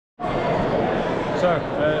So,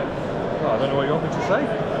 well, I don't know what you want me to say.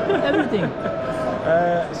 Everything.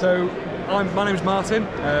 So, my name's Martin.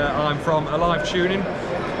 I'm from Alive Tuning,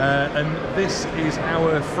 and this is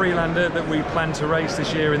our Freelander that we plan to race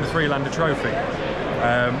this year in the Freelander Trophy.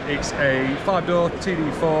 It's a 5-door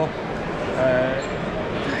TD4,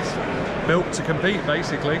 built to compete,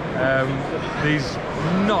 basically. There's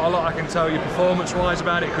not a lot I can tell you performance-wise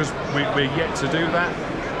about it because we're yet to do that.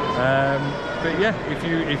 But yeah, if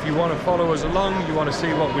you want to follow us along, you want to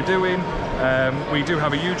see what we're doing, we do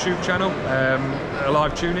have a YouTube channel,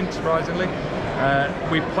 Alive Tuning, surprisingly.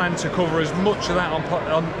 We plan to cover as much of that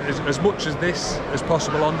as much as this as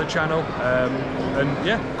possible on the channel, and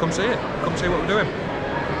yeah, come see it, come see what we're doing.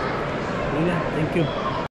 Brilliant, thank you.